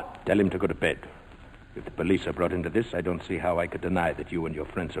report. Tell him to go to bed. If the police are brought into this, I don't see how I could deny that you and your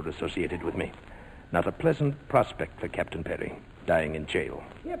friends are associated with me. Not a pleasant prospect for Captain Perry, dying in jail.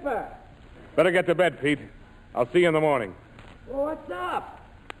 Skipper! Better get to bed, Pete. I'll see you in the morning. Well, what's up?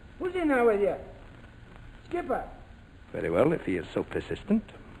 Who's in there with you? Skipper! Very well, if he is so persistent.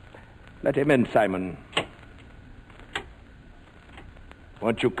 Let him in, Simon.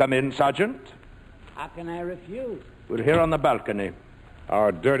 Won't you come in, Sergeant? How can I refuse? We're here on the balcony.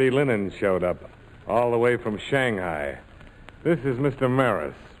 Our dirty linen showed up, all the way from Shanghai. This is Mr.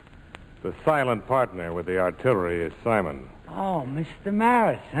 Maris. The silent partner with the artillery is Simon. Oh, Mr.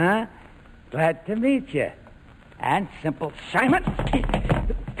 Maris, huh? Glad to meet you. And Simple Simon.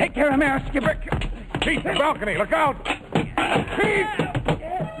 Take care of Maris, skipper. Pete, the balcony, look out! Pete!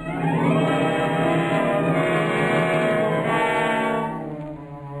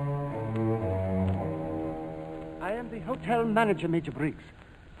 I am the hotel manager, Major Briggs.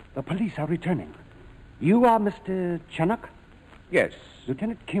 The police are returning. You are Mr. Chunnock? Yes.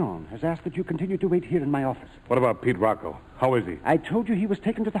 Lieutenant Keon has asked that you continue to wait here in my office. What about Pete Rocco? How is he? I told you he was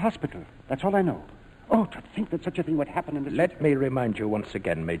taken to the hospital. That's all I know. Oh, to think that such a thing would happen in this... Let me remind you once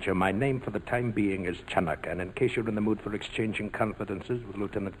again, Major, my name for the time being is Chunnock, and in case you're in the mood for exchanging confidences with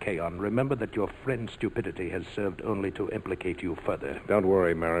Lieutenant Keon, remember that your friend's stupidity has served only to implicate you further. Don't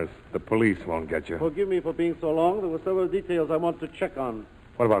worry, Maris. The police won't get you. Forgive me for being so long. There were several details I want to check on.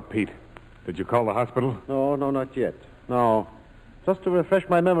 What about Pete? Did you call the hospital? No, not yet. No. Just to refresh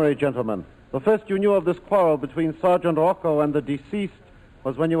my memory, gentlemen. The first you knew of this quarrel between Sergeant Rocco and the deceased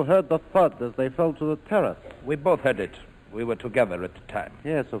was when you heard the thud as they fell to the terrace. We both heard it. We were together at the time.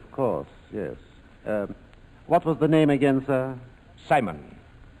 Yes, of course, yes. What was the name again, sir? Simon.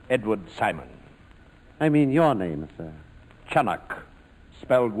 Edward Simon. I mean your name, sir. Chunnock.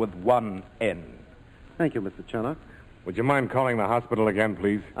 Spelled with one N. Thank you, Mr. Chunnock. Would you mind calling the hospital again,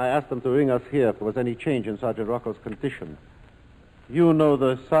 please? I asked them to ring us here if there was any change in Sergeant Rocco's condition. You know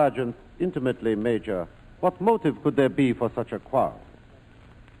the sergeant intimately, Major. What motive could there be for such a quarrel?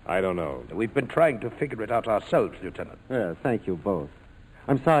 I don't know. We've been trying to figure it out ourselves, Lieutenant. Yes, thank you both.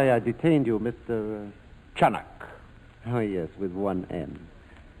 I'm sorry I detained you, Mr. Chunnock. Oh, yes, with one N.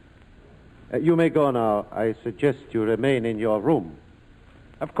 You may go now. I suggest you remain in your room.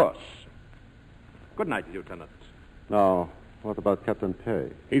 Of course. Good night, Lieutenant. Now, what about Captain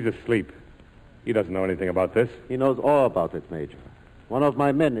Perry? He's asleep. He doesn't know anything about this. He knows all about it, Major. One of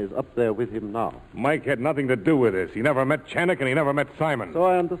my men is up there with him now. Mike had nothing to do with this. He never met Chunnock and he never met Simon. So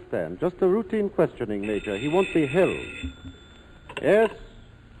I understand. Just a routine questioning, Major. He won't be held. Yes?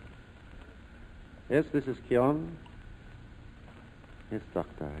 Yes, this is Keon. Yes,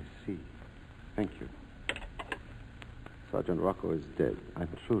 Doctor, I see. Thank you. Sergeant Rocco is dead. I'm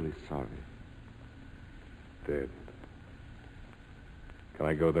truly sorry. Dead. Can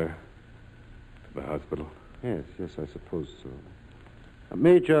I go there? To the hospital? Yes, I suppose so.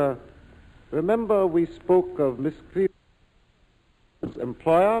 Major, remember we spoke of Miss Cleveland's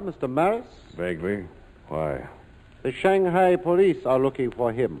employer, Mr. Maris? Vaguely. Why? The Shanghai police are looking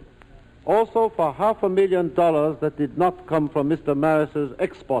for him. Also for $500,000 that did not come from Mr. Maris's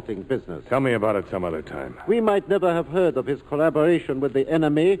exporting business. Tell me about it some other time. We might never have heard of his collaboration with the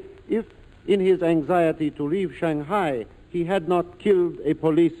enemy if, in his anxiety to leave Shanghai, he had not killed a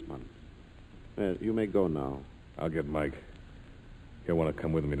policeman. You may go now. I'll get Mike. He'll want to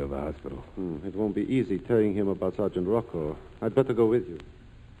come with me to the hospital. It won't be easy telling him about Sergeant Rocco. I'd better go with you.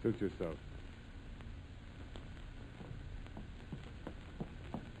 Suit yourself.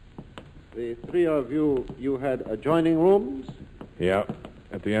 The three of you had adjoining rooms? Yeah,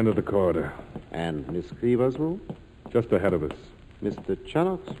 at the end of the corridor. And Miss Cleaver's room? Just ahead of us. Mr.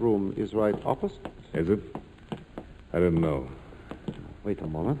 Chunnock's room is right opposite? Is it? I didn't know. Wait a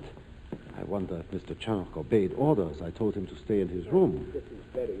moment. I wonder if Mr. Chunnock obeyed orders. I told him to stay in his room.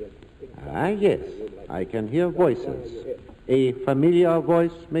 Yes. I can hear voices. A familiar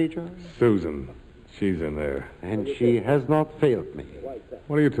voice, Major? Susan. She's in there. And she has not failed me.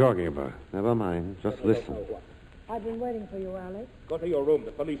 What are you talking about? Never mind. Just listen. I've been waiting for you, Alex. Go to your room.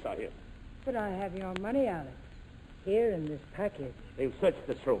 The police are here. But I have your money, Alex. Here in this package. They've searched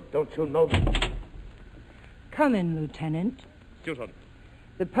this room. Don't you know them? Come in, Lieutenant. Susan.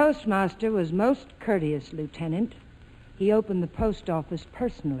 The postmaster was most courteous, Lieutenant. He opened the post office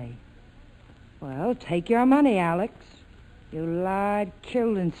personally. Well, take your money, Alex. You lied,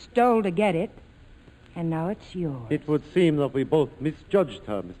 killed, and stole to get it. And now it's yours. It would seem that we both misjudged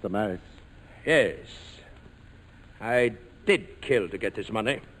her, Mr. Maris. Yes. I did kill to get this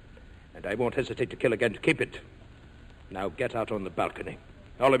money. And I won't hesitate to kill again to keep it. Now get out on the balcony.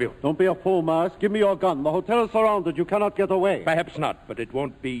 All of you. Don't be a fool, Maris. Give me your gun. The hotel is surrounded. You cannot get away. Perhaps not, but it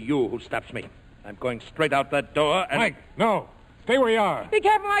won't be you who stops me. I'm going straight out that door and... Mike, no. Stay where you are. Be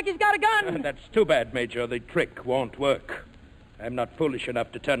careful, Mike. He's got a gun. That's too bad, Major. The trick won't work. I'm not foolish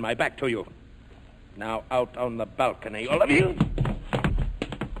enough to turn my back to you. Now out on the balcony, all of you.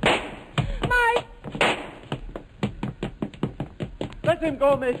 Mike! Let him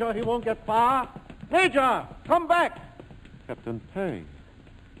go, Major. He won't get far. Major, come back. Captain Perry.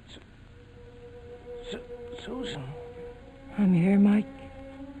 Susan. I'm here, Mike.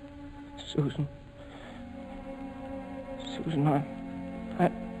 Susan. Susan,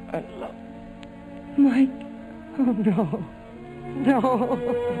 I love... Mike. Oh, no. No.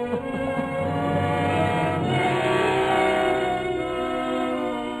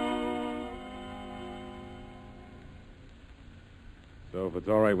 So if it's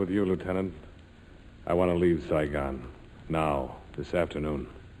all right with you, Lieutenant, I want to leave Saigon. Now, this afternoon.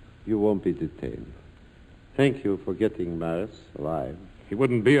 You won't be detained. Thank you for getting Maris alive. He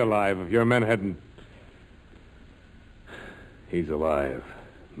wouldn't be alive if your men hadn't... He's alive.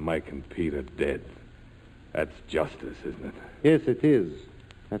 Mike and Pete are dead. That's justice, isn't it? Yes, it is.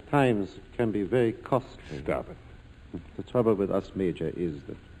 At times, it can be very costly. Stop it. The trouble with us, Major, is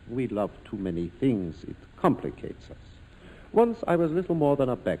that we love too many things. It complicates us. Once I was little more than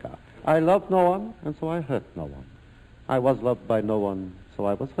a beggar. I loved no one, and so I hurt no one. I was loved by no one, so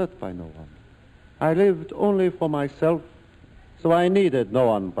I was hurt by no one. I lived only for myself, so I needed no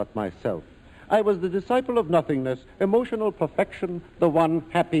one but myself. I was the disciple of nothingness, emotional perfection, the one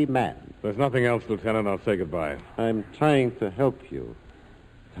happy man. There's nothing else, Lieutenant. I'll say goodbye. I'm trying to help you.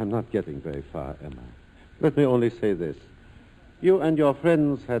 I'm not getting very far, am I? Let me only say this. You and your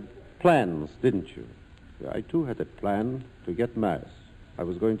friends had plans, didn't you? I, too, had a plan to get Maris. I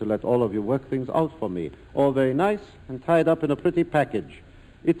was going to let all of you work things out for me, all very nice and tied up in a pretty package.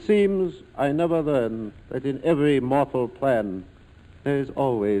 It seems I never learned that in every mortal plan, there is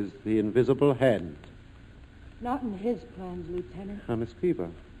always the invisible hand. Not in his plans, Lieutenant. Miss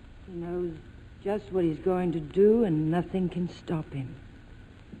Cleaver. He knows just what he's going to do, and nothing can stop him.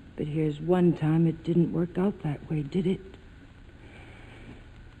 But here's one time it didn't work out that way, did it?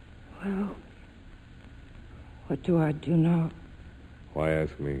 Well, what do I do now? Why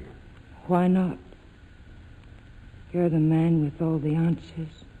ask me? Why not? You're the man with all the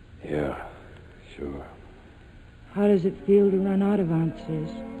answers. Yeah, sure. How does it feel to run out of answers?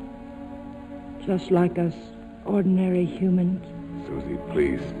 Just like us ordinary humans. Susie,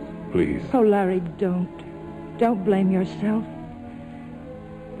 please, please. Oh, Larry, don't. Don't blame yourself.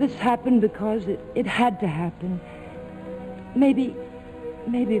 This happened because it had to happen. Maybe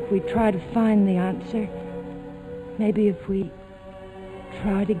if we try to find the answer, maybe if we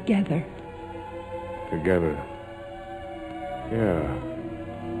try together. Together? Yeah.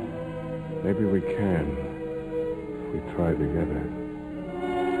 Maybe we can. If we try together.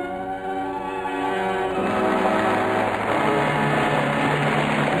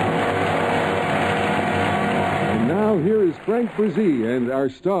 And now here is Frank Brzee and our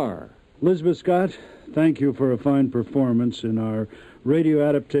star. Elizabeth Scott, thank you for a fine performance in our radio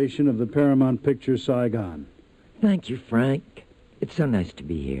adaptation of the Paramount picture Saigon. Thank you, Frank. It's so nice to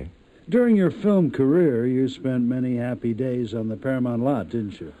be here. During your film career, you spent many happy days on the Paramount lot,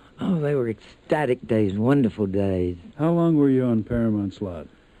 didn't you? Oh, they were ecstatic days, wonderful days. How long were you on Paramount's lot?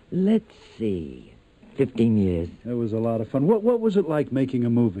 Let's see, 15 years. It was a lot of fun. What was it like making a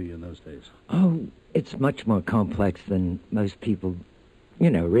movie in those days? Oh, it's much more complex than most people,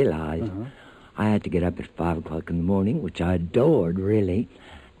 realize. Uh-huh. I had to get up at 5 o'clock in the morning, which I adored, really.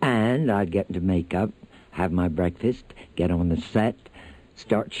 And I'd get into makeup, have my breakfast, get on the set,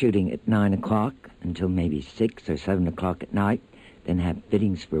 start shooting at 9 o'clock until maybe 6 or 7 o'clock at night, then have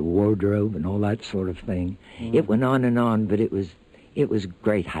fittings for wardrobe and all that sort of thing. Mm. It went on, but it was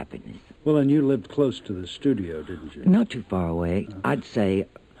great happiness. Well, and you lived close to the studio, didn't you? Not too far away. Uh-huh. I'd say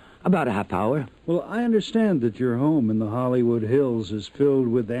about a half hour. Well, I understand that your home in the Hollywood Hills is filled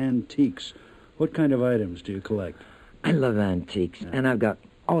with antiques. What kind of items do you collect? I love antiques, and I've got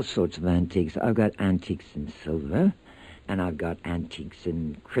all sorts of antiques. I've got antiques in silver, and I've got antiques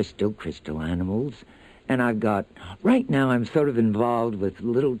in crystal animals, and I've got... Right now, I'm sort of involved with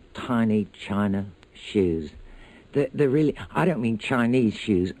little tiny China shoes. They're really... I don't mean Chinese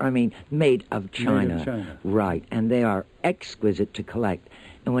shoes. I mean made of China. Made of China. Right, and they are exquisite to collect.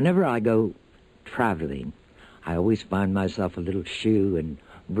 And whenever I go traveling, I always find myself a little shoe in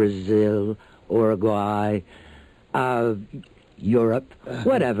Brazil, Uruguay, Europe,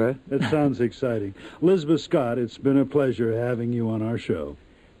 whatever. That sounds exciting. Elizabeth Scott, it's been a pleasure having you on our show.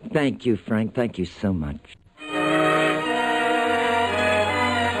 Thank you, Frank. Thank you so much.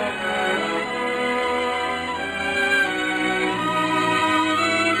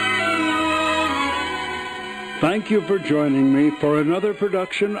 Thank you for joining me for another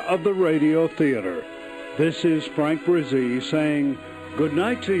production of the Radio Theater. This is Frank Brzee saying good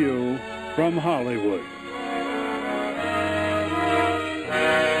night to you from Hollywood.